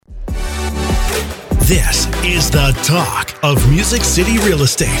This is the talk of Music City Real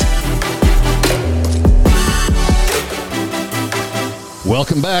Estate.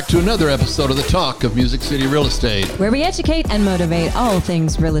 Welcome back to another episode of the Talk of Music City Real Estate, where we educate and motivate all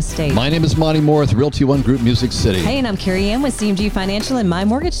things real estate. My name is Monty Moore with Realty One Group Music City. Hey, and I'm Carrie Ann with CMG Financial and My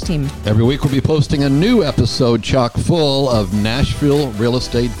Mortgage Team. Every week we'll be posting a new episode chock full of Nashville real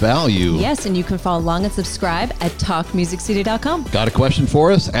estate value. Yes, and you can follow along and subscribe at talkmusiccity.com. Got a question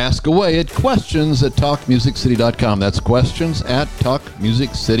for us? Ask away at questions@talkmusiccity.com. That's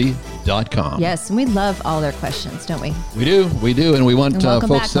questions@talkmusiccity.com. Yes, and we love all their questions, don't we? We do, and we want folks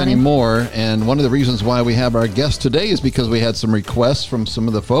back, sending more. And one of the reasons why we have our guest today is because we had some requests from some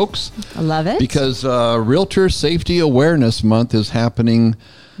of the folks. I love it. Because Realtor Safety Awareness Month is happening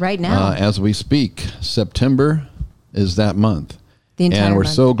right now as we speak. September is that month. The entire and we're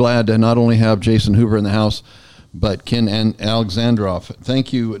month. so glad to not only have Jason Hoover in the house, but Ken and Alexandrov.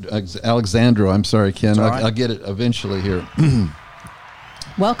 Thank you, Alexandro. I'm sorry, Ken. Right. I'll get it eventually here.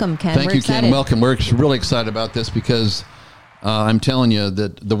 Welcome, Ken. Thank We're you, excited. Ken. Welcome. We're really excited about this because I'm telling you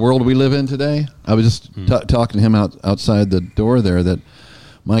that the world we live in today, I was just talking to him outside the door there that,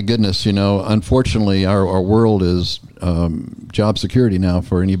 my goodness, unfortunately, our world is job security now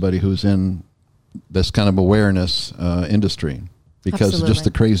for anybody who's in this kind of awareness industry because of just Absolutely.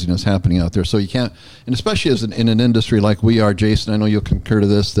 the craziness happening out there. So you can't, and especially as in an industry like we are, Jason, I know you'll concur to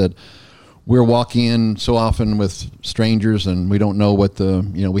this, that we're walking in so often with strangers and we don't know what we're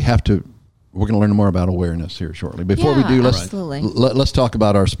going to learn more about awareness here shortly. Before we do, let's talk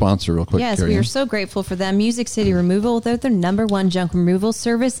about our sponsor real quick. Yes, Carrie we are Ann. so grateful for them. Music City Removal, they're the #1 junk removal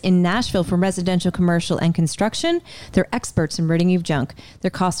service in Nashville for residential, commercial, and construction. They're experts in ridding you of junk. Their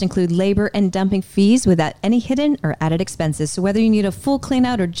costs include labor and dumping fees without any hidden or added expenses. So whether you need a full clean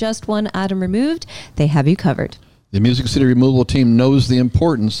out or just one item removed, they have you covered. The Music City Removal team knows the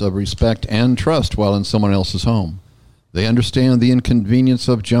importance of respect and trust while in someone else's home. They understand the inconvenience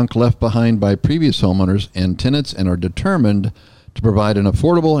of junk left behind by previous homeowners and tenants and are determined to provide an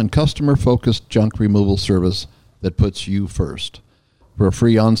affordable and customer-focused junk removal service that puts you first. For a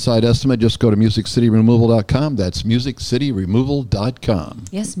free on-site estimate, just go to musiccityremoval.com. That's musiccityremoval.com.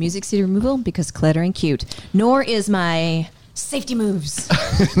 Yes, Music City Removal, because cluttering cute. Nor is my safety moves.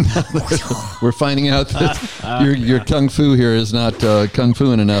 We're finding out that your kung fu here is not kung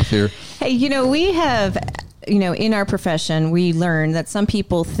fu enough here. Hey, we have, in our profession, we learn that some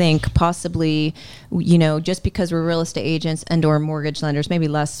people think possibly, just because we're real estate agents and or mortgage lenders, maybe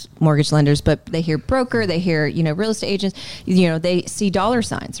less mortgage lenders, but they hear broker, they hear, real estate agents, they see dollar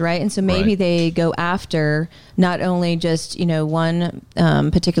signs, right? And so maybe they go after not only just, one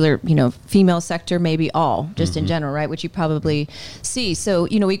particular, female sector, maybe all, just in general, right? Which you probably see. So,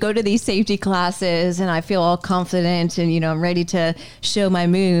 we go to these safety classes and I feel all confident and, I'm ready to show my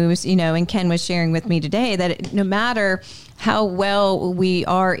moves, and Ken was sharing with me today that no matter how well we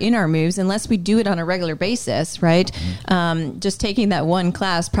are in our moves, unless we do it on a regular basis, right? Just taking that one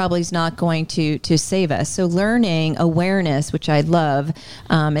class probably is not going to save us. So learning awareness, which I love,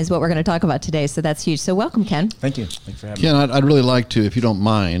 is what we're going to talk about today. So that's huge. So welcome, Ken. Thank you. Thanks for having me. Ken, I'd really like to, if you don't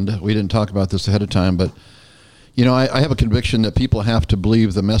mind, we didn't talk about this ahead of time, but I have a conviction that people have to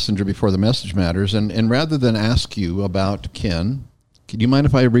believe the messenger before the message matters. And rather than ask you about Ken, do you mind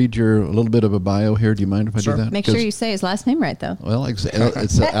if I read a little bit of a bio here? Do you mind if I do that? Make sure you say his last name right, though. Well, it's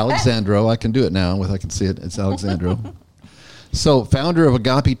Alexandro. I can do it now. I can see it. It's Alexandro. So, founder of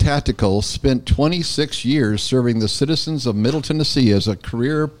Agape Tactical, spent 26 years serving the citizens of Middle Tennessee as a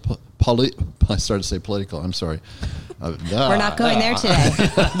career I started to say political. I'm sorry. We're not going there today.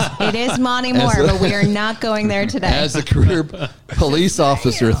 It is Monty Moore, but we are not going there today. As a career police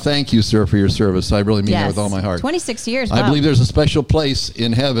officer, thank you, sir, for your service. I really mean that with all my heart. 26 years. I wow. believe there's a special place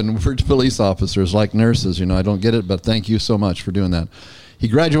in heaven for police officers like nurses. I don't get it, but thank you so much for doing that. He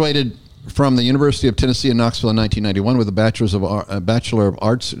graduated from the University of Tennessee in Knoxville in 1991 with a Bachelor of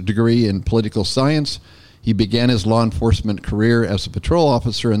Arts degree in political science. He began his law enforcement career as a patrol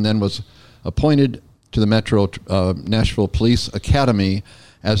officer and then was appointed to the Metro Nashville Police Academy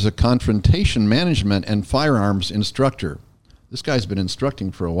as a confrontation management and firearms instructor. This guy's been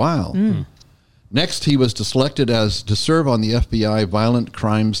instructing for a while. Next, he was selected to serve on the FBI Violent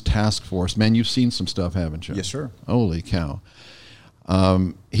Crimes Task Force. Man, you've seen some stuff, haven't you? Yes, sir. Holy cow.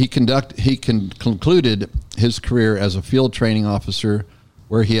 He concluded his career as a field training officer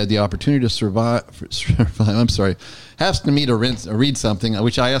where he had the opportunity to survive. I'm sorry. Has to me to read something,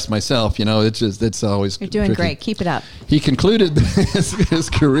 which I asked myself, it's always You're doing tricky. great. Keep it up. He concluded his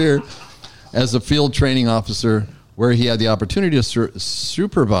career as a field training officer where he had the opportunity to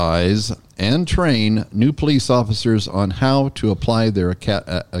supervise and train new police officers on how to apply their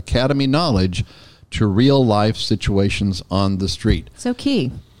academy knowledge to real life situations on the street. So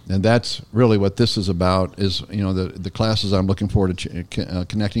key. And that's really what this is about, is, you know, the classes I'm looking forward to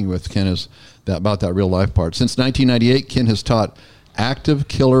connecting with Ken is about that real life part. Since 1998, Ken has taught active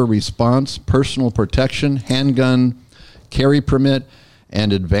killer response, personal protection, handgun carry permit,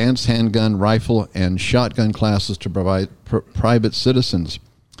 and advanced handgun, rifle, and shotgun classes to provide private citizens.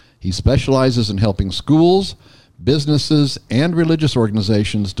 He specializes in helping schools, businesses, and religious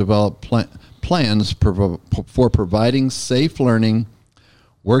organizations develop plans for providing safe learning,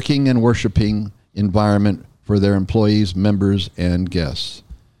 working, and worshiping environment for their employees, members, and guests.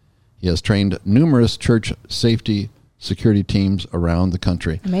 He has trained numerous church safety security teams around the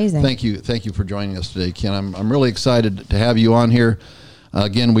country. Amazing. Thank you for joining us today, Ken. I'm really excited to have you on here.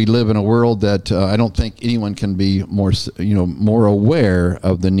 Again, we live in a world that I don't think anyone can be more aware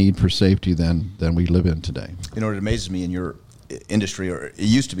of the need for safety than we live in today. You know, it amazes me in your industry, or it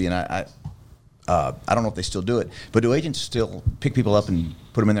used to be, and I don't know if they still do it, but do agents still pick people up and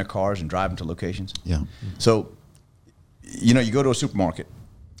put them in their cars and drive them to locations? Yeah. So, you know, you go to a supermarket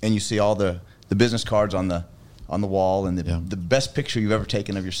and you see all the business cards on the wall, and the best picture you've ever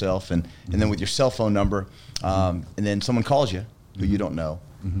taken of yourself, and then with your cell phone number, and then someone calls you who you don't know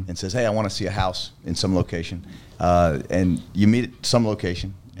and says, hey, I want to see a house in some location, and you meet at some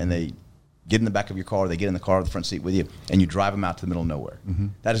location, and they get in the back of your car, they get in the car, the front seat with you, and you drive them out to the middle of nowhere.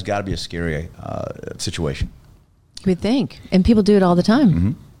 That has got to be a scary situation. You would think. And people do it all the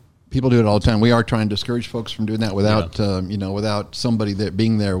time. People do it all the time. We are trying to discourage folks from doing that without without somebody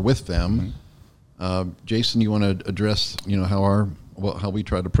being there with them. Jason, you want to address, how we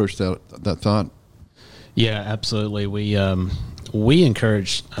try to approach that thought? Yeah, absolutely. We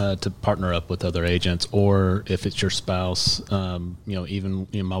encourage to partner up with other agents, or if it's your spouse, even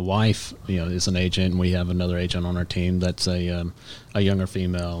my wife, is an agent, and we have another agent on our team that's a younger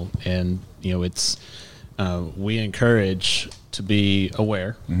female, and it's we encourage to be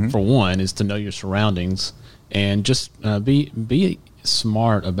aware. For one, is to know your surroundings, and just be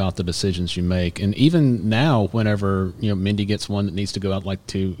smart about the decisions you make. And even now, whenever Mindy gets one that needs to go out, like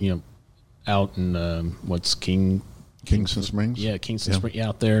to out in Kingston Springs. Yeah, Kingston Springs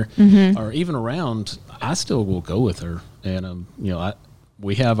out there, or even around, I still will go with her. And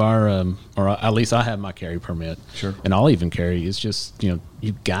we have our or at least I have my carry permit. Sure. And I'll even carry. It's just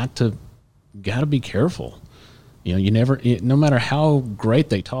you've got to be careful. You never, no matter how great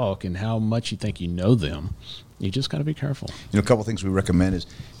they talk and how much you think you know them, you just got to be careful. A couple of things we recommend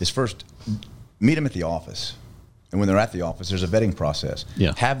is first, meet them at the office. And when they're at the office, there's a vetting process.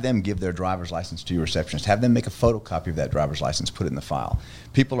 Yeah. Have them give their driver's license to your receptionist. Have them make a photocopy of that driver's license, put it in the file.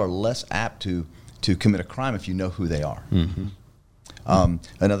 People are less apt to commit a crime if you know who they are.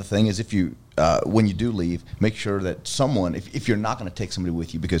 Another thing is, if you when you do leave, make sure that someone, if you're not going to take somebody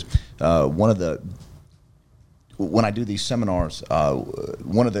with you, because when I do these seminars,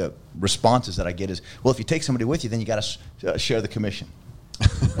 one of the responses that I get is, well, if you take somebody with you, then you got to share the commission.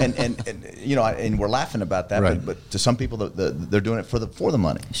 and we're laughing about that, right. but to some people, they're doing it for the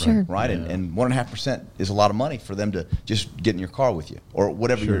money. Sure. Right? Yeah. And 1.5% is a lot of money for them to just get in your car with you, or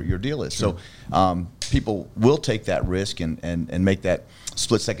whatever your deal is. Sure. So people will take that risk and make that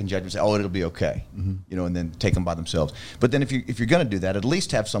split-second judgment, say, oh, it'll be okay, and then take them by themselves. But then if you're going to do that, at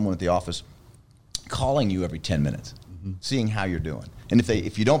least have someone at the office calling you every 10 minutes, seeing how you're doing. And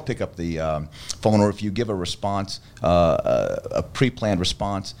if you don't pick up the phone, or if you give a response, a pre-planned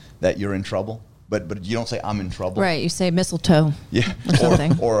response that you're in trouble, but you don't say I'm in trouble. Right. You say mistletoe. Yeah. Or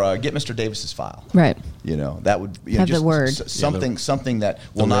something. or get Mr. Davis's file. Right. That would have just the word. Something that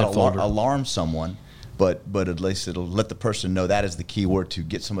will not alarm someone, but at least it'll let the person know that is the key word to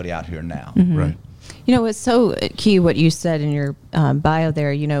get somebody out here now. Right. It's so key what you said in your bio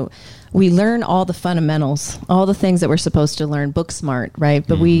there. We learn all the fundamentals, all the things that we're supposed to learn, book smart, right?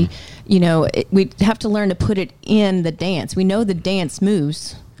 But we have to learn to put it in the dance. We know the dance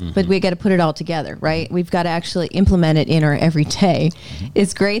moves, but we got to put it all together, right? We've got to actually implement it in our everyday.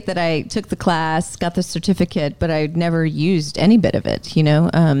 It's great that I took the class, got the certificate, but I never used any bit of it,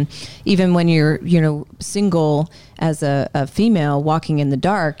 Even when you're, single as a female walking in the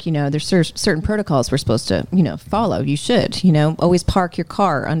dark, there's certain protocols we're supposed to, follow. You should, always park your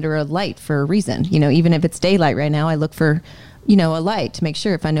car under a light for a reason. Even if it's daylight right now, I look for a light to make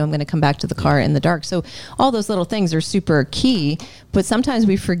sure if I know I'm going to come back to the car in the dark. So all those little things are super key, but sometimes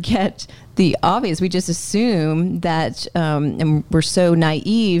we forget the obvious. We just assume that, and we're so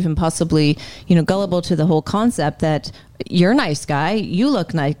naive and possibly, gullible to the whole concept that you're a nice guy, you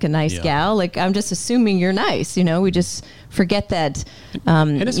look like a nice gal. Like, I'm just assuming you're nice. We just forget that.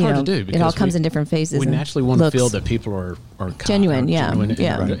 And it's hard to do because it all comes in different phases. We naturally want to feel that people are genuine.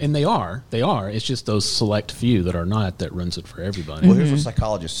 And they are. It's just those select few that are not that ruins it for everybody. Well, here's what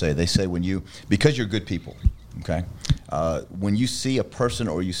psychologists say. They say because you're good people, okay, when you see a person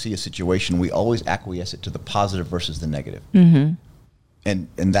or you see a situation, we always acquiesce it to the positive versus the negative. And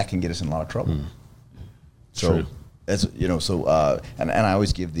that can get us in a lot of trouble. So, True. as and I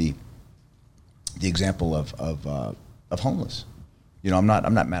always give the example of homeless. I'm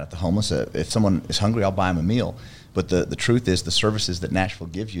not mad at the homeless. If someone is hungry, I'll buy them a meal. But the truth is, the services that Nashville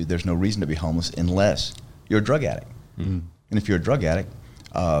gives you, there's no reason to be homeless unless you're a drug addict. And if you're a drug addict,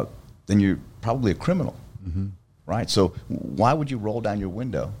 then you're probably a criminal, right? So why would you roll down your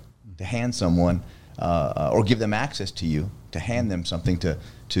window to hand someone or give them access to you to hand them something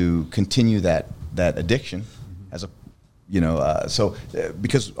to continue that addiction as a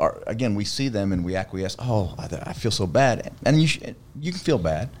because again, we see them and we acquiesce. Oh, I feel so bad, and you can feel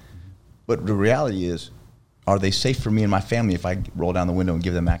bad, but the reality is, are they safe for me and my family if I roll down the window and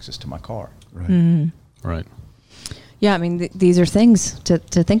give them access to my car? Right. Right. Yeah, I mean, these are things to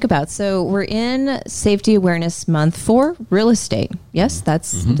think about. So we're in Safety Awareness Month for real estate. Yes,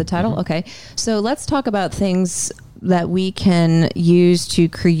 that's the title. Okay. So let's talk about things that we can use to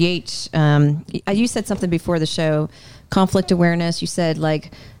create. You said something before the show, conflict awareness. You said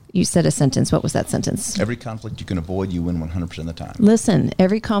a sentence. What was that sentence? Every conflict you can avoid, you win 100% of the time. Listen,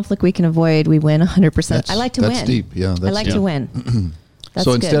 every conflict we can avoid, we win 100%. I like to win. That's deep. Yeah, I like to win. That's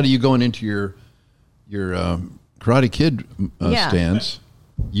so good. instead of you going into your Karate Kid stance,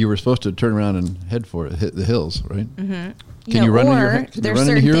 you were supposed to turn around and head for it, hit the hills, right? Can you run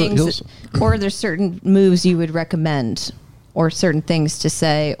into your hills? Or there's certain moves you would recommend, or certain things to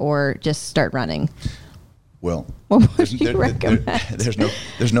say, or just start running. Well, what would you recommend?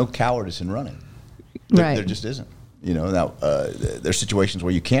 There's no cowardice in running. There just isn't. Now there's situations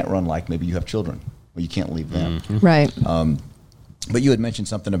where you can't run, like maybe you have children, where you can't leave them. Right. But you had mentioned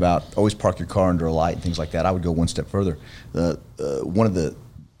something about always park your car under a light and things like that. I would go one step further. One of the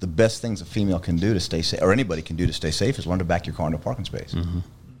best things a female can do to stay safe, or anybody can do to stay safe, is learn to back your car into a parking space.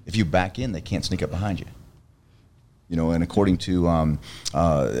 If you back in, they can't sneak up behind you. And according to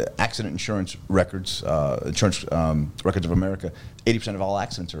accident insurance records, Records of America, 80% of all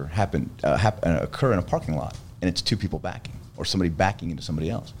accidents occur in a parking lot, and it's two people backing, or somebody backing into somebody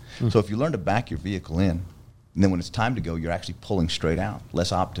else. So if you learn to back your vehicle in, and then when it's time to go, you're actually pulling straight out.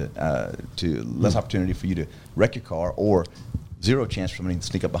 Less opportunity for you to wreck your car, or zero chance for somebody to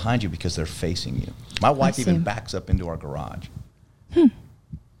sneak up behind you because they're facing you. My wife even backs up into our garage.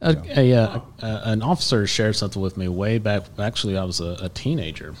 An officer shared something with me way back. Actually, I was a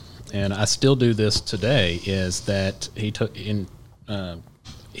teenager, and I still do this today. Is that he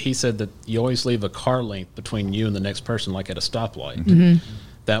said that you always leave a car length between you and the next person, like at a stoplight.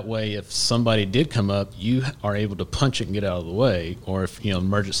 That way, if somebody did come up, you are able to punch it and get out of the way. Or if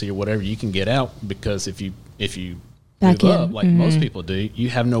emergency or whatever, you can get out, because if you Back move in. up like most people do,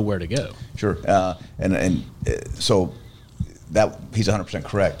 you have nowhere to go. Sure, so that he's 100%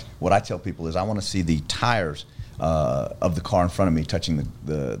 correct. What I tell people is I want to see the tires of the car in front of me touching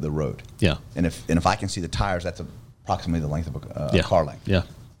the road. Yeah, and if I can see the tires, that's approximately the length of a car length. Yeah.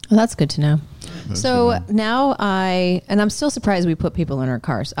 Well, that's good to know. So now I'm still surprised we put people in our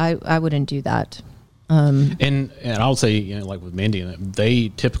cars. I wouldn't do that. And I'll say, like with Mindy, they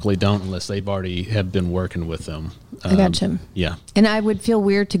typically don't unless they've already have been working with them. I got you. Yeah. And I would feel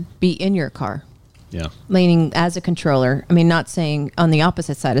weird to be in your car. Yeah. Meaning as a controller. I mean, not saying on the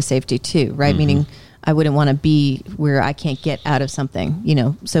opposite side of safety too, right? Meaning I wouldn't want to be where I can't get out of something,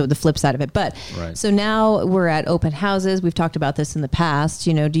 so the flip side of it. But So now we're at open houses. We've talked about this in the past.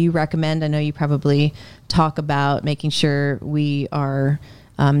 Do you recommend, I know you probably talk about making sure we are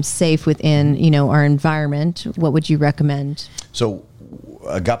safe within, our environment. What would you recommend? So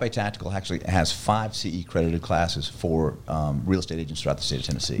Agape Tactical actually has 5 CE credited classes for real estate agents throughout the state of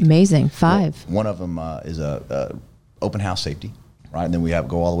Tennessee. Amazing. 5. One of them is a open house safety. Right, and then we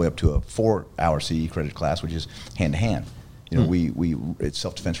go all the way up to a 4-hour CE credit class, which is hand to hand. It's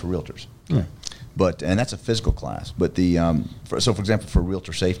self defense for realtors. And that's a physical class. But for example, for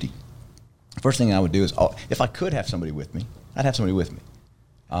realtor safety, first thing I would do is, if I could have somebody with me, I'd have somebody with me.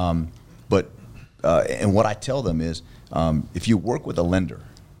 And what I tell them is, if you work with a lender,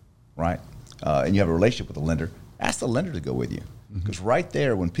 right, and you have a relationship with a lender, ask the lender to go with you, because right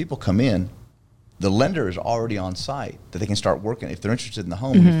there, when people come in, the lender is already on site that they can start working. If they're interested in the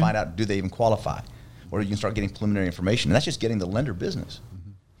home, you find out, do they even qualify? Or you can start getting preliminary information. And that's just getting the lender business.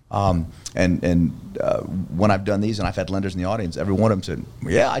 When I've done these, and I've had lenders in the audience, every one of them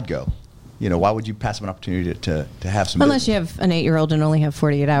said, yeah, I'd go. Why would you pass up an opportunity to have some Unless business? you have an 8-year-old and only have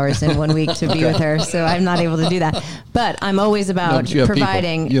 48 hours in 1 week to be with her, so I'm not able to do that. But I'm always about but you have people.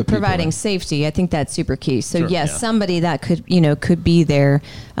 providing You have people, providing right? safety. I think that's super key. So yes, Yeah. somebody that could could be there,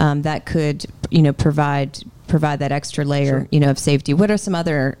 that could provide that extra layer of safety. What are some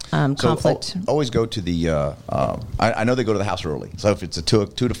other conflict? Always go to the. I know they go to the house early. So if it's a 2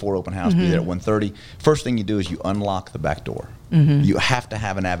 to 4 open house, be there at 1:30. First thing you do is you unlock the back door. You have to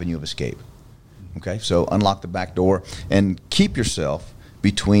have an avenue of escape. Okay, so unlock the back door and keep yourself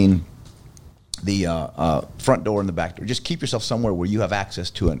between the front door and the back door. Just keep yourself somewhere where you have access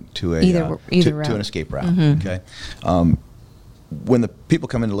to Either route. an escape route. Okay, when the people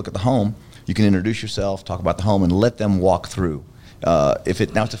come in to look at the home, you can introduce yourself, talk about the home, and let them walk through. Now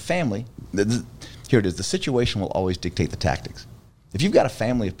it's a family. Here it is. The situation will always dictate the tactics. If you've got a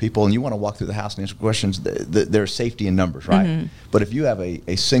family of people and you want to walk through the house and answer questions, there's safety in numbers, right? But if you have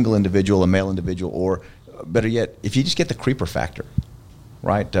a single individual, a male individual, or better yet, if you just get the creeper factor,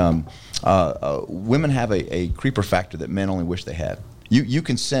 right? Women have a creeper factor that men only wish they had. You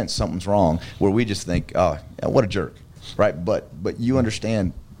can sense something's wrong where we just think, oh, what a jerk, right? But you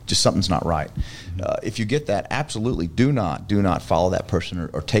understand just something's not right. If you get that, absolutely do not follow that person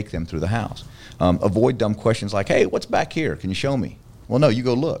or take them through the house. Avoid dumb questions like, hey, what's back here? Can you show me? Well, no, you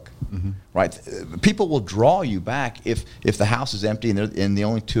go look, right? People will draw you back if the house is empty and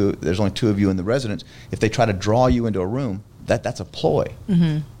there's only two of you in the residence. If they try to draw you into a room, that's a ploy.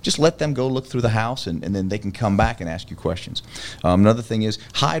 Just let them go look through the house, and then they can come back and ask you questions. Another thing is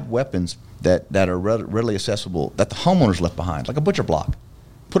hide weapons that are readily accessible that the homeowner's left behind, like a butcher block.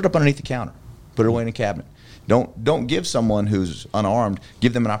 Put it up underneath the counter. Put it away in a cabinet. Don't give someone who's unarmed,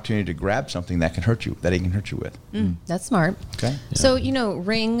 give them an opportunity to grab something that can hurt you, that he can hurt you with. That's smart. Okay. Yeah. So,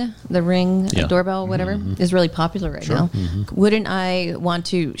 the Ring Yeah. doorbell, whatever, is really popular right now. Wouldn't I want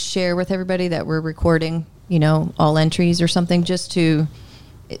to share with everybody that we're recording, all entries or something, just to,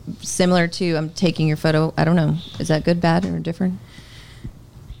 similar to I'm taking your photo? I don't know. Is that good, bad, or different?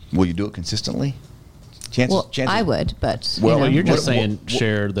 Will you do it consistently? Chances, I would, but Well, you're just What- saying,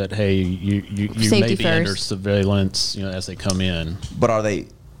 share that. Hey, you Safety may be under first. surveillance, as they come in. But are they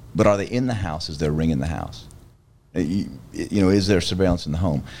in the house? Is there a ring in the house? Is there surveillance in the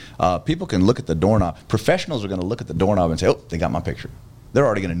home? People can look at the doorknob. Professionals are going to look at the doorknob and say, "Oh, they got my picture." They're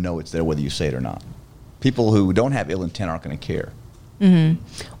already going to know it's there, whether you say it or not. People who don't have ill intent aren't going to care.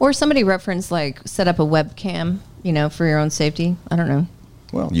 Or somebody referenced set up a webcam, for your own safety. I don't know.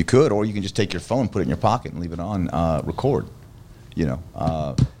 Well, you could, or you can just take your phone, put it in your pocket, and leave it on record.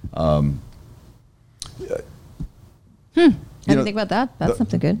 I didn't think about that. That's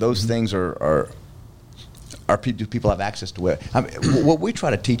something good. Those things do people have access to it? What we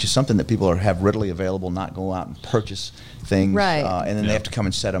try to teach is something that people have readily available, not go out and purchase things. Right. And then they have to come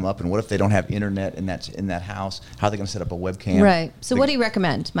and set them up. And what if they don't have internet in that house? How are they going to set up a webcam? Right. So what do you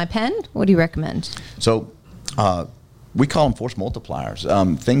recommend? My pen? What do you recommend? So we call them force multipliers,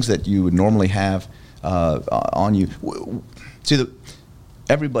 things that you would normally have on you. See,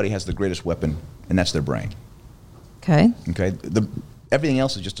 everybody has the greatest weapon, and that's their brain. Okay. Okay. Everything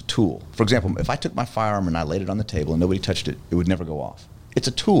else is just a tool. For example, if I took my firearm and I laid it on the table and nobody touched it, it would never go off. It's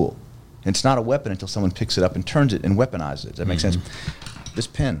a tool. It's not a weapon until someone picks it up and turns it and weaponizes it. Does that make sense? This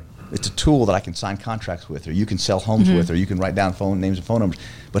pen, it's a tool that I can sign contracts with, or you can sell homes with, or you can write down names and phone numbers.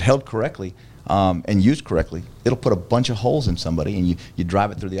 But held correctly and used correctly, it'll put a bunch of holes in somebody, and you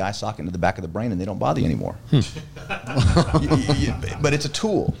drive it through the eye socket into the back of the brain, and they don't bother you anymore. But it's a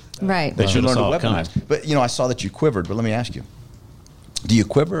tool. Right. They should learn to saw it weaponize. But I saw that you quivered. But let me ask you: do you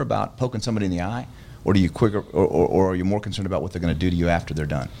quiver about poking somebody in the eye, or do you quiver, or are you more concerned about what they're going to do to you after they're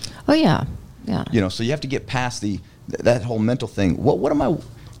done? Oh yeah. Yeah. So you have to get past that whole mental thing. What am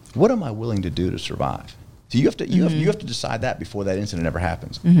I willing to do to survive? So you have to decide that before that incident ever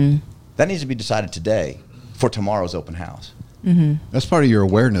happens. That needs to be decided today for tomorrow's open house. That's part of your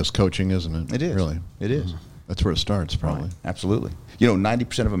awareness coaching, isn't it? It is. Really. It is. That's where it starts, probably. Right. Absolutely.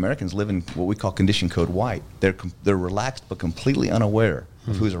 90% of Americans live in what we call condition code white. They're relaxed but completely unaware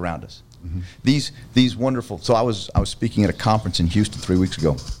of who's around us. These wonderful. So I was speaking at a conference in Houston 3 weeks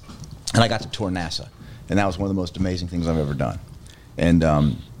ago, and I got to tour NASA, and that was one of the most amazing things I've ever done. And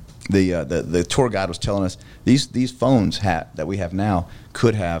the tour guide was telling us these phones that we have now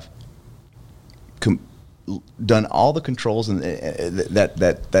could have done all the controls and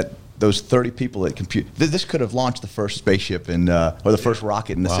that those 30 people that compute. This could have launched the first spaceship or the first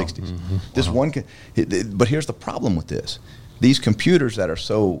rocket in the 60s. This one, but here's the problem with this. These computers that are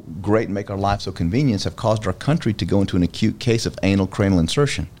so great and make our life so convenient have caused our country to go into an acute case of anal cranial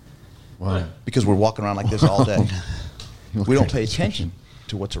insertion. Wow. Because we're walking around like this all day. We don't pay attention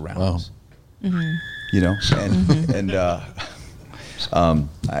to what's around us. You know, and I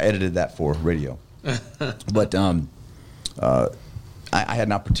edited that for radio. But I had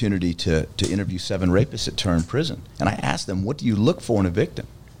an opportunity to interview 7 rapists that turned prison. And I asked them, what do you look for in a victim?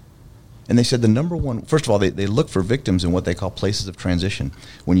 And they said the number one, first of all, they look for victims in what they call places of transition.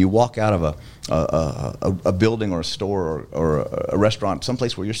 When you walk out of a building or a store or a restaurant,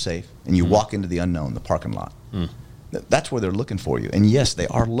 someplace where you're safe, and you walk into the unknown, the parking lot. That's where they're looking for you. And yes, they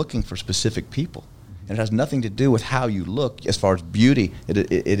are looking for specific people. And it has nothing to do with how you look as far as beauty.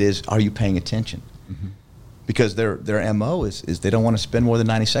 It is, are you paying attention? Because their MO is they don't want to spend more than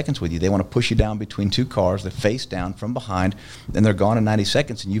 90 seconds with you. They want to push you down between 2 cars, they're face down from behind, and they're gone in 90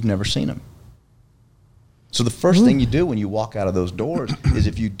 seconds and you've never seen them. So the first thing you do when you walk out of those doors is,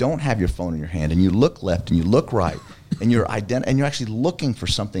 if you don't have your phone in your hand and you look left and you look right and you're actually looking for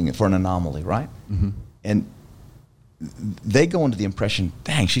something, for an anomaly, right? And they go into the impression,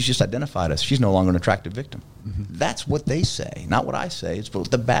 dang, she's just identified us. She's no longer an attractive victim. That's what they say, not what I say. It's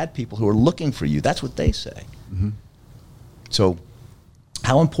the bad people who are looking for you. That's what they say. So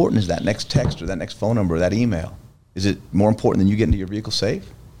how important is that next text or that next phone number or that email? Is it more important than you getting to your vehicle safe?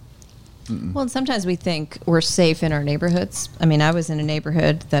 Well, and sometimes we think we're safe in our neighborhoods. I mean, I was in a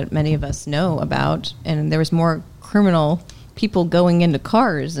neighborhood that many of us know about, and there was more criminal people going into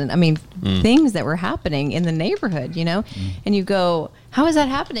cars, and I mean, things that were happening in the neighborhood, you know? And you go, how is that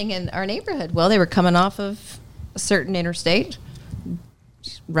happening in our neighborhood? Well, they were coming off of a certain interstate,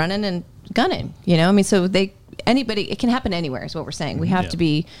 running and gunning, you know? I mean, so anybody, it can happen anywhere is what we're saying. We have to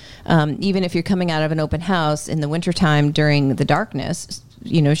be, even if you're coming out of an open house in the wintertime during the darkness,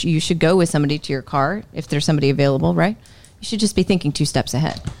 you know, you should go with somebody to your car if there's somebody available, right? You should just be thinking 2 steps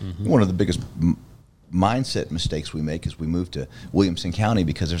ahead. One of the biggest mindset mistakes we make is we move to Williamson County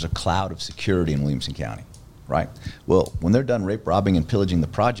because there's a cloud of security in Williamson County, right? Well, when they're done rape, robbing, and pillaging the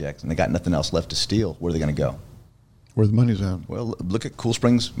project and they got nothing else left to steal, where are they going to go? Where the money's at. Well, look at Cool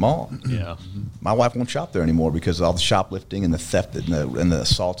Springs Mall. Yeah. My wife won't shop there anymore because of all the shoplifting and the theft and the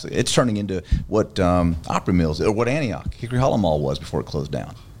assaults. It's turning into what Opry Mills or what Antioch, Hickory Hollow Mall was before it closed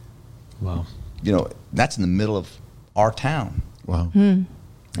down. Wow. You know, that's in the middle of our town. Wow. I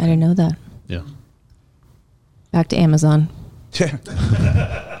didn't know that. Yeah. Back to Amazon.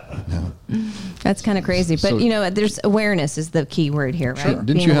 That's kind of crazy. But, So- you know, there's awareness is the key word here, right? Didn't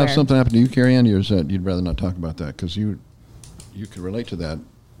Being you have aware. something happen to you, Carrie Ann, or is that you'd rather not talk about that? Because you could relate to that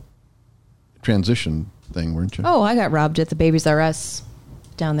transition thing, weren't you? Oh, I got robbed at the Babies R Us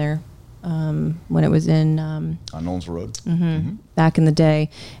down there when it was in On Nolensville Road. back in the day,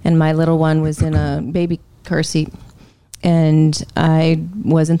 and my little one was in a baby car seat, and I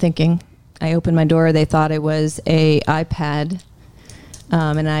wasn't thinking. I opened my door. They thought it was a iPad,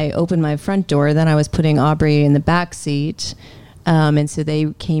 and I opened my front door. Then I was putting Aubrey in the back seat, and so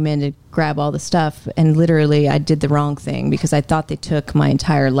they came in to grab all the stuff. And literally, I did the wrong thing because I thought they took my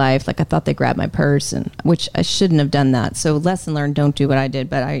entire life. Like I thought they grabbed my purse, and which I shouldn't have done that. So lesson learned: don't do what I did.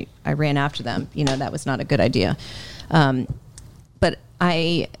 But I ran after them. You know, that was not a good idea. But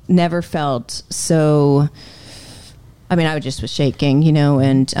I never felt so. I mean, I just was shaking, you know,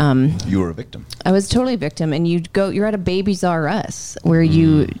 and You were a victim. I was totally a victim. And you're at a Babies R Us where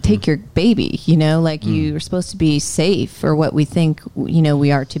you take your baby, you know, like you're supposed to be safe for what we think, you know,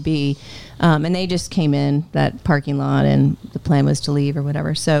 we are to be. And they just came in that parking lot and the plan was to leave or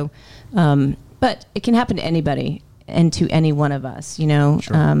whatever. So, but it can happen to anybody and to any one of us, you know.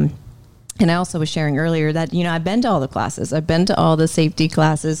 Sure. And I also was sharing earlier that, you know, I've been to all the classes. I've been to all the safety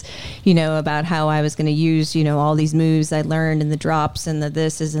classes, you know, about how I was going to use, you know, all these moves I learned and the drops and the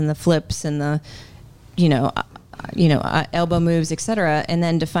thises and the flips and the, elbow moves, etc. And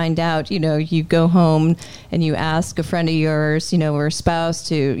then to find out, you know, you go home and you ask a friend of yours, you know, or a spouse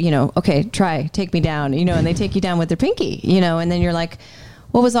to, you know, okay, take me down, you know, and they take you down with their pinky, you know, and then you're like,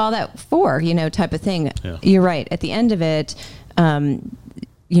 what was all that for, you know, type of thing. Yeah. You're right. At the end of it,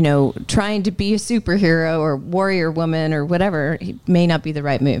 you know, trying to be a superhero or warrior woman or whatever may not be the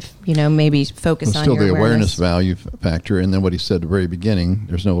right move. You know, maybe focus on still your the awareness awareness. value factor, and then what he said at the very beginning,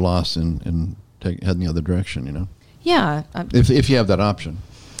 there's no loss in heading the other direction, you know, Yeah. if you have that option.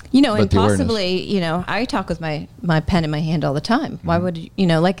 You know, But and the awareness. possibly, you know, I talk with my pen in my hand all the time. Why would, you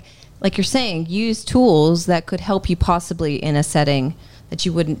know, like you're saying, use tools that could help you possibly in a setting that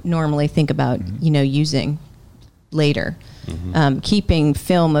you wouldn't normally think about, you know, using. later. Keeping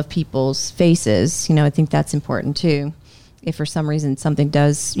film of people's faces, I think that's important too. If for some reason something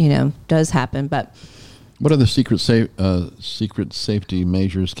does happen, but what other secret safety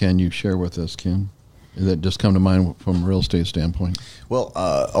measures can you share with us, Ken, that just come to mind from a real estate standpoint? Well,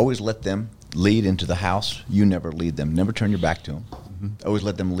 always let them lead into the house. You never lead them. Never turn your back to them. Always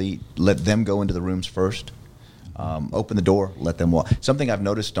let them lead. Let them go into the rooms first. Open the door. Let them walk. Something I've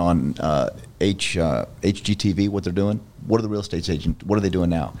noticed on HGTV, what they're doing. What are the real estate agents? What are they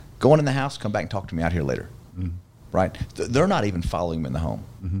doing now? Go on in the house. Come back and talk to me out here later. Right? They're not even following them in the home.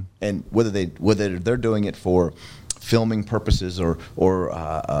 And whether they're doing it for filming purposes or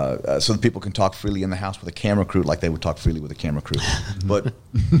so that people can talk freely in the house with a camera crew like they would talk freely with a camera crew. But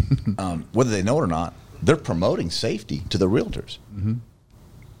whether they know it or not, they're promoting safety to the realtors.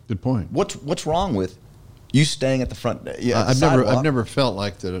 Good point. What's wrong with you staying at the front? I've never felt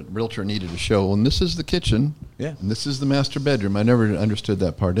like that a realtor needed to show, and this is the kitchen, and this is the master bedroom. I never understood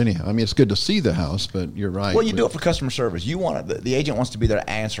that part anyhow. I mean, it's good to see the house, but you're right. Well, you do it for customer service. You want the agent wants to be there to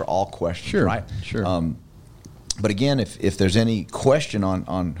answer all questions, right? Sure. But again, if there's any question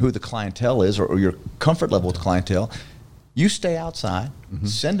on who the clientele is or your comfort level with the clientele, you stay outside,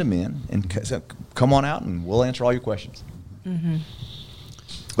 send them in, and come on out, and we'll answer all your questions.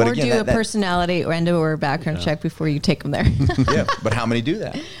 But or again, do a personality or background check before you take them there. Yeah, but how many do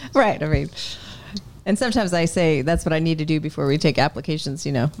that? Right. I mean, and sometimes I say that's what I need to do before we take applications,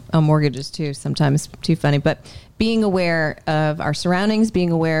 on mortgages too. Sometimes too funny, but being aware of our surroundings,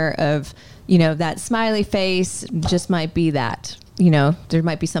 being aware of, that smiley face just might be that, there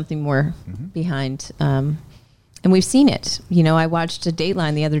might be something more behind. And we've seen it. I watched a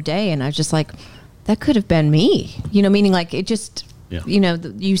Dateline the other day and I was just like, that could have been me, meaning like it just,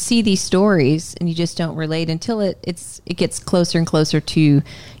 you see these stories and you just don't relate until it gets closer and closer to,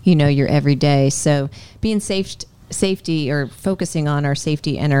 your everyday. So being safety or focusing on our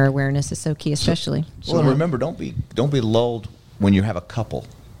safety and our awareness is so key, especially. Well, remember, don't be lulled when you have a couple,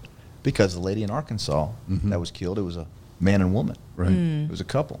 because the lady in Arkansas that was killed, it was a man and woman. Right. It was a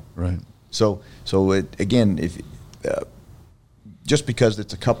couple. Right. So again, if just because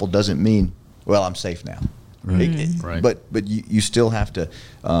it's a couple doesn't mean, well, I'm safe now. Right. Right. But you still have to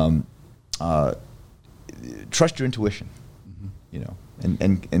trust your intuition,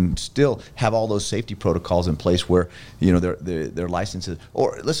 and still have all those safety protocols in place where their licenses,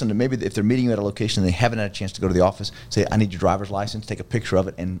 or listen, maybe if they're meeting you at a location and they haven't had a chance to go to the office, say, I need your driver's license, take a picture of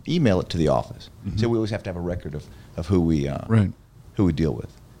it and email it to the office. So we always have to have a record of who we deal with.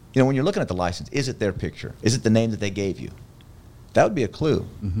 When you're looking at the license, is it their picture? Is it the name that they gave you? That would be a clue.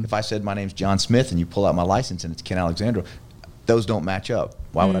 If I said my name's John Smith and you pull out my license and it's Ken Alexandro, those don't match up.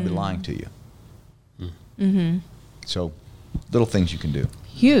 Why would I be lying to you? So little things you can do.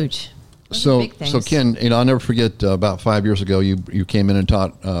 Huge. So Ken, I'll never forget about 5 years ago, you came in and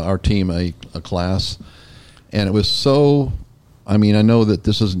taught our team a class, and it was so, I know that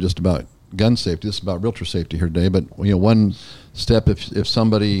this isn't just about gun safety, this is about realtor safety here today, but one step, if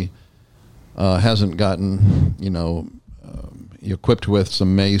somebody hasn't gotten, equipped with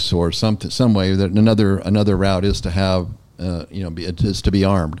some mace or some way, that another route is to have, is to be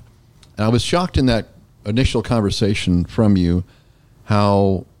armed. And I was shocked in that initial conversation from you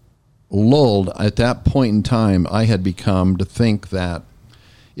how lulled at that point in time I had become to think that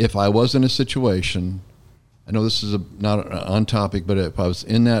if I was in a situation, I know this is not on topic, but if I was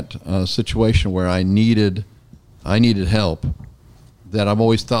in that situation where I needed help, that I've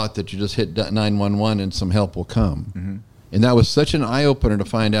always thought that you just hit 911 and some help will come. And that was such an eye-opener to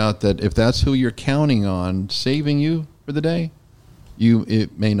find out that if that's who you're counting on saving you for the day,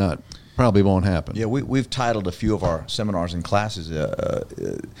 it may not, probably won't happen. Yeah, we've titled a few of our seminars and classes,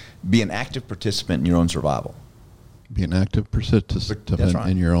 Be an Active Participant in Your Own Survival. Be an active participant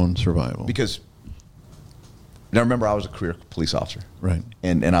in your own survival. Because, now remember, I was a career police officer. Right.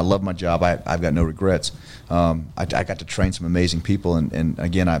 And I love my job. I've got no regrets. I got to train some amazing people, and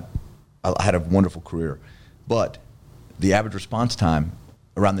again, I had a wonderful career. But the average response time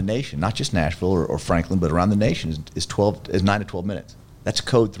around the nation, not just Nashville or Franklin, but around the nation is 9 to 12 minutes. That's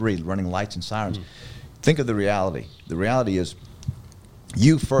code 3, running lights and sirens. Think of the reality. The reality is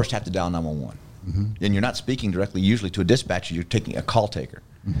you first have to dial 911. And you're not speaking directly usually to a dispatcher. You're taking a call taker.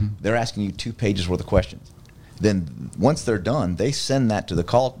 They're asking you 2 pages worth of questions. Then once they're done, they send that to the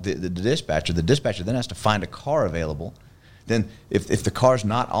dispatcher. The dispatcher then has to find a car available. Then if the car's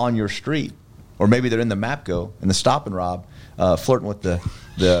not on your street, or maybe they're in the MAPCO and the stop and rob, flirting with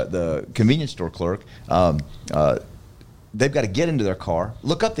the convenience store clerk. They've got to get into their car,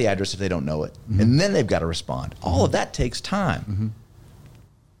 look up the address if they don't know it, and then they've got to respond. All of that takes time.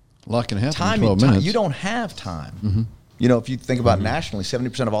 A lot can happen in 12 minutes. You don't have time. You know, if you think about nationally,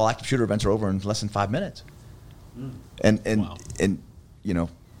 70% of all active shooter events are over in less than 5 minutes. And you know,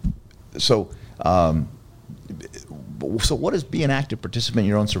 so what does be an active participant in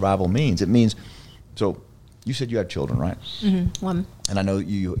your own survival means? It means, so you said you have children, right? One. And I know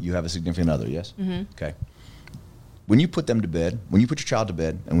you have a significant other, yes? Okay. When you put them to bed, when you put your child to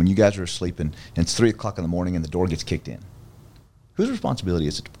bed, and when you guys are asleep and it's 3 o'clock in the morning and the door gets kicked in, whose responsibility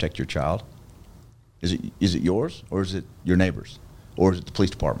is it to protect your child? Is it yours, or is it your neighbor's, or is it the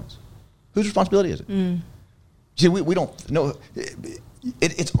police department's? Whose responsibility is it? See, we don't know.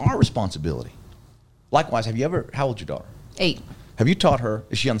 It's our responsibility. Likewise, how old's your daughter? 8. Have you taught her,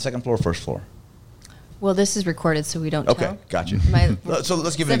 is she on the second floor or first floor? Well, this is recorded, so we don't Okay, tell. gotcha. So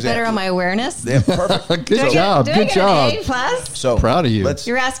let's give an Is it example. better on my awareness? Yeah, perfect. Good job. Do I Good get job. an A plus? So Proud of you.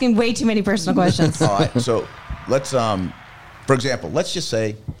 You're asking way too many personal questions. All right, so let's, for example, let's just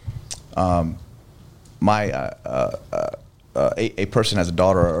say a person has a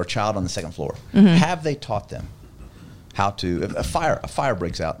daughter or a child on the second floor. Have they taught them how to, if a fire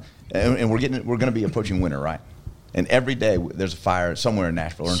breaks out, and we're going to be approaching winter, right? And every day there's a fire somewhere in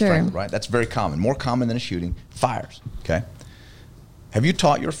Nashville or in Franklin, right? That's very common, more common than a shooting, fires, okay? Have you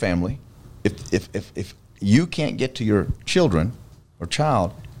taught your family, if you can't get to your children or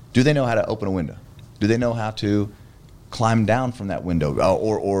child, do they know how to open a window? Do they know how to climb down from that window?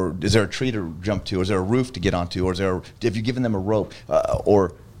 Or is there a tree to jump to? Or is there a roof to get onto? Or have you given them a rope?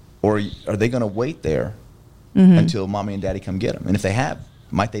 Or are they going to wait there until mommy and daddy come get them? And if they have,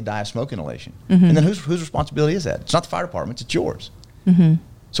 might they die of smoke inhalation? And then whose responsibility is that? It's not the fire department's, it's yours.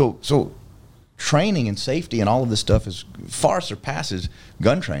 So training and safety and all of this stuff is far surpasses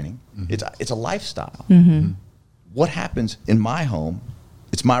gun training. It's a lifestyle. What happens in my home,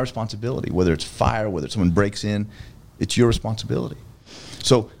 it's my responsibility. Whether it's fire, whether someone breaks in, it's your responsibility.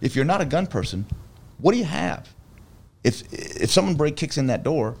 So if you're not a gun person, what do you have? If someone kicks in that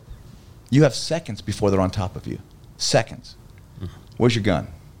door, you have seconds before they're on top of you. Seconds. Where's your gun?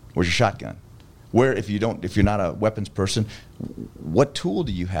 Where's your shotgun? If you're not a weapons person, what tool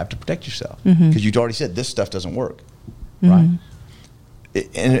do you have to protect yourself? Because you'd already said this stuff doesn't work, right?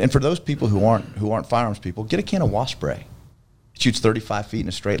 And for those people who aren't firearms people, get a can of wasp spray. It shoots 35 feet in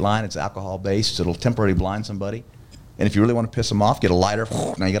a straight line. It's alcohol based, so it'll temporarily blind somebody. And if you really want to piss them off, get a lighter.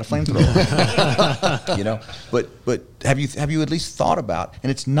 Now you got a flamethrower. You know, but have you at least thought about?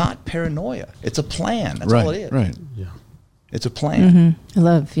 And it's not paranoia. It's a plan. That's all it is. Right. Yeah. It's a plan.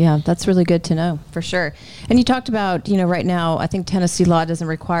 That's really good to know, for sure. And you talked about, right now, I think Tennessee law doesn't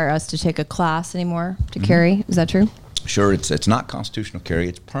require us to take a class anymore to carry. Is that true? Sure, it's not constitutional carry,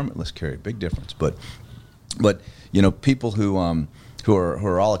 it's permitless carry. Big difference. But people who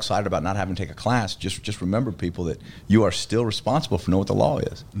are all excited about not having to take a class, just remember, people, that you are still responsible for knowing what the law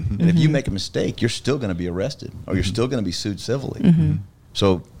is. And if you make a mistake, you're still going to be arrested, or you're still going to be sued civilly.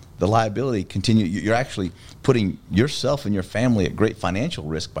 So the liability you're actually putting yourself and your family at great financial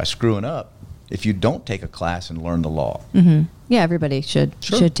risk by screwing up if you don't take a class and learn the law. Yeah, everybody should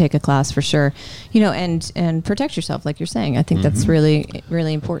take a class, for sure. And protect yourself, like you're saying. I think that's really,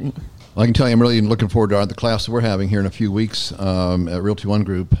 really important. Well, I can tell you I'm really looking forward to the class that we're having here in a few weeks at Realty One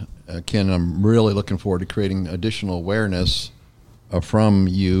Group. Ken, I'm really looking forward to creating additional awareness from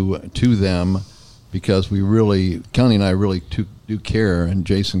you to them, because Connie and I really do care, and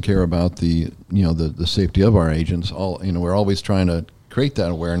Jason care about the safety of our agents. We're always trying to create that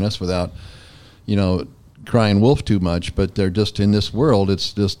awareness without, crying wolf too much, but they're just in this world.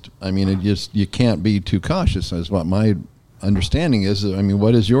 It's just, you can't be too cautious, is what my understanding is.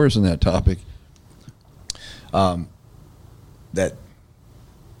 What is yours in that topic? That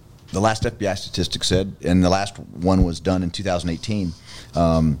the last FBI statistic said, and the last one was done in 2018,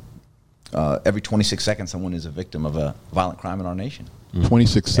 every 26 seconds someone is a victim of a violent crime in our nation.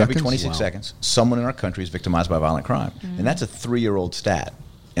 26 seconds? Every 26 seconds someone in our country is victimized by violent crime. And that's a 3-year-old stat.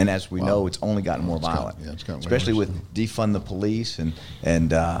 And as we know, it's only gotten more violent, it's gotten especially worse. with defund the police.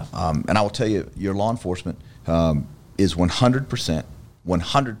 And I will tell you, your law enforcement is 100%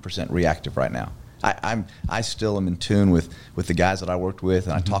 reactive right now. I still am in tune with the guys that I worked with,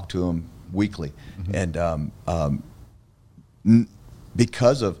 and I talk to them weekly. And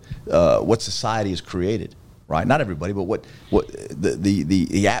because of what society has created, right? Not everybody, but what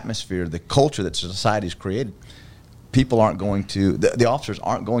the atmosphere, the culture that society has created. People aren't going to, the officers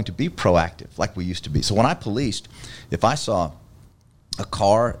aren't going to be proactive like we used to be. So when I policed, if I saw a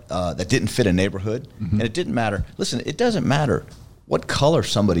car that didn't fit a neighborhood, and it didn't matter, listen, it doesn't matter what color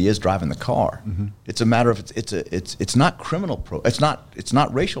somebody is driving the car. It's a matter of it's not criminal it's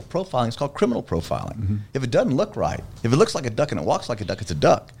not racial profiling. It's called criminal profiling. If it doesn't look right, if it looks like a duck and it walks like a duck, it's a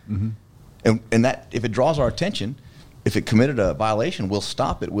duck. And that if it draws our attention, if it committed a violation, we'll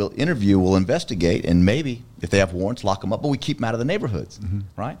stop it. We'll interview. We'll investigate, and maybe if they have warrants, lock them up. But we keep them out of the neighborhoods,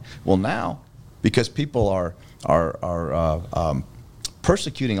 right? Well, now because people are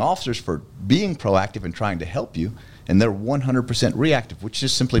persecuting officers for being proactive and trying to help you, and they're 100% reactive, which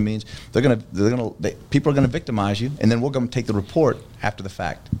just simply means people are gonna victimize you, and then we're gonna take the report after the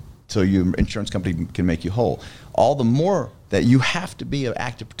fact, so your insurance company can make you whole. All the more that you have to be an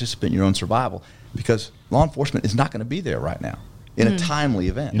active participant in your own survival, because law enforcement is not going to be there right now in a timely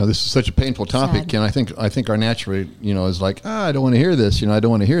event. This is such a painful topic, and I think our natural, is like, I don't want to hear this. I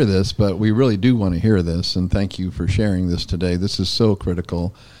don't want to hear this, but we really do want to hear this. And thank you for sharing this today. This is so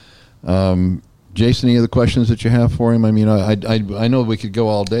critical. Jason, any other questions that you have for him? I mean, I know we could go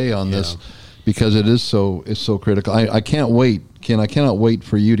all day on this because it's so critical. I can't wait, Ken. I cannot wait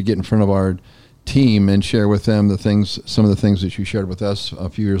for you to get in front of our team and share with them some of the things that you shared with us a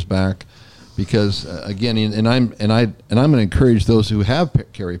few years back. Because again, and I'm going to encourage those who have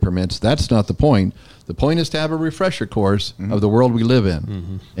carry permits. That's not the point. The point is to have a refresher course of the world we live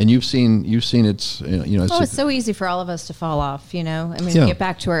in. And you've seen it's it's so easy for all of us to fall off. I mean, we get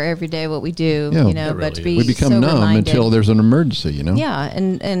back to our everyday what we do. But to be we become so numb reminded, until there's an emergency. Yeah,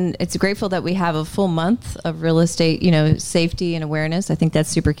 and it's grateful that we have a full month of real estate, safety and awareness. I think that's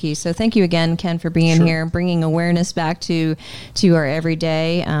super key. So thank you again, Ken, for being here and bringing awareness back to our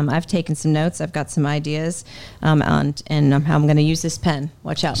everyday. I've taken some notes. I've got some ideas on how I'm going to use this pen.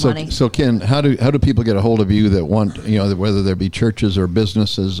 Watch out, Monty. So Ken, how do people get a hold of you that want, whether there be churches or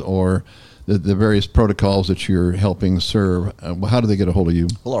businesses or the various protocols that you're helping serve? How do they get a hold of you?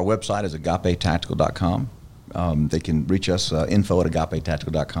 Well, our website is agapetactical.com. They can reach us,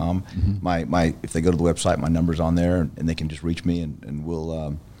 info@agapetactical.com. If they go to the website, my number's on there, and they can just reach me, and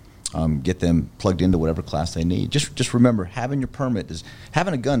we'll get them plugged into whatever class they need. Just remember, having a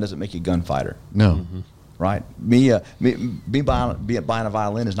gun doesn't make you a gunfighter. No. Right? Me buying a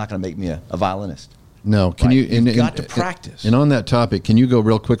violin is not going to make me a violinist. No, You've got to practice. And on that topic, can you go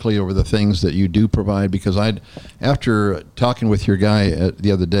real quickly over the things that you do provide? Because after talking with your guy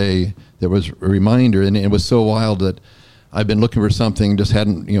the other day, there was a reminder, and it was so wild that I've been looking for something, just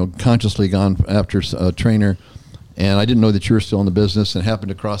hadn't consciously gone after a trainer, and I didn't know that you were still in the business, and happened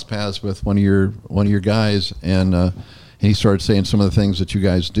to cross paths with one of your guys, and he started saying some of the things that you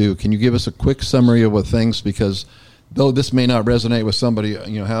guys do. Can you give us a quick summary of what things, because though this may not resonate with somebody,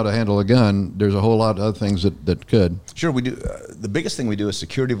 how to handle a gun, there's a whole lot of other things that could. Sure, we do. The biggest thing we do is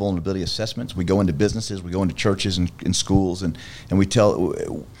security vulnerability assessments. We go into businesses, we go into churches and schools, and we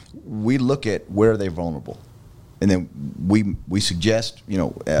look at where they're vulnerable. And then we suggest,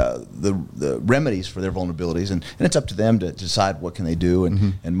 the remedies for their vulnerabilities, and it's up to them to decide what can they do.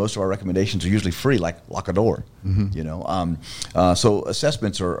 And most of our recommendations are usually free, like lock a door. So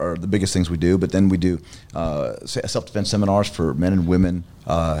assessments are the biggest things we do. But then we do self-defense seminars for men and women,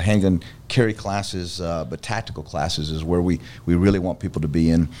 handgun carry classes, but tactical classes is where we really want people to be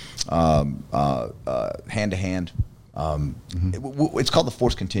in, hand-to-hand. It's called the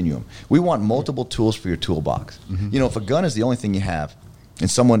force continuum. We want multiple tools for your toolbox. If a gun is the only thing you have,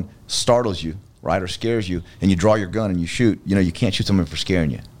 and someone startles you, right, or scares you, and you draw your gun and you shoot, you can't shoot someone for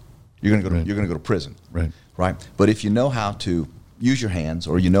scaring you. You're going to go to prison, right? But if you know how to use your hands,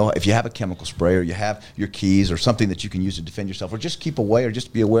 or if you have a chemical spray, or you have your keys, or something that you can use to defend yourself, or just keep away, or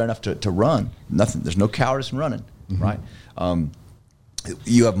just be aware enough to run. There's no cowardice in running, right?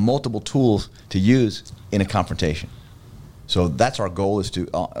 You have multiple tools to use in a confrontation. So that's our goal, is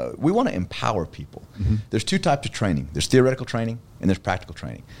we want to empower people. There's two types of training. There's theoretical training and there's practical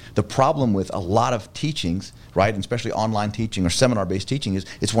training. The problem with a lot of teachings, right, and especially online teaching or seminar-based teaching, is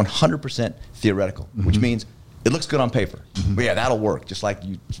it's 100% theoretical, which means it looks good on paper. But yeah, that'll work. Just like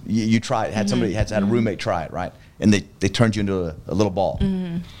you try it, had a roommate try it, right? And they turned you into a little ball.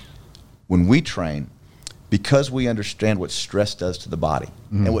 When we train, because we understand what stress does to the body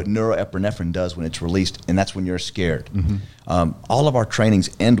and what neuroepinephrine does when it's released, and that's when you're scared. All of our trainings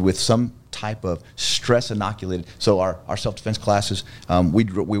end with some type of stress inoculated. So our self-defense classes, we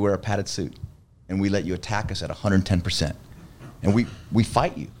wear a padded suit, and we let you attack us at 110%, and we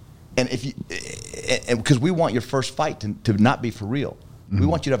fight you, and because we want your first fight to not be for real. We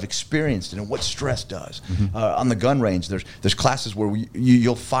want you to have experienced what stress does. On the gun range, there's classes where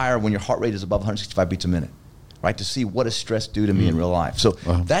you'll fire when your heart rate is above 165 beats a minute, right? To see what does stress do to me in real life. So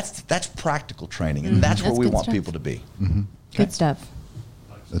that's practical training, and that's where we want people to be. Good stuff.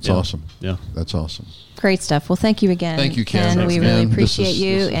 That's Yeah. awesome. Yeah. That's awesome. Great stuff. Well, thank you again. Thank you, Ken. And Thanks, we really man. This appreciate is-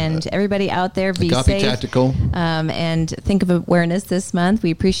 you. this is, And everybody out there, be Agape safe. Tactical. And think of awareness this month.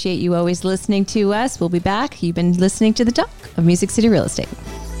 We appreciate you always listening to us. We'll be back. You've been listening to The Talk of Music City Real Estate.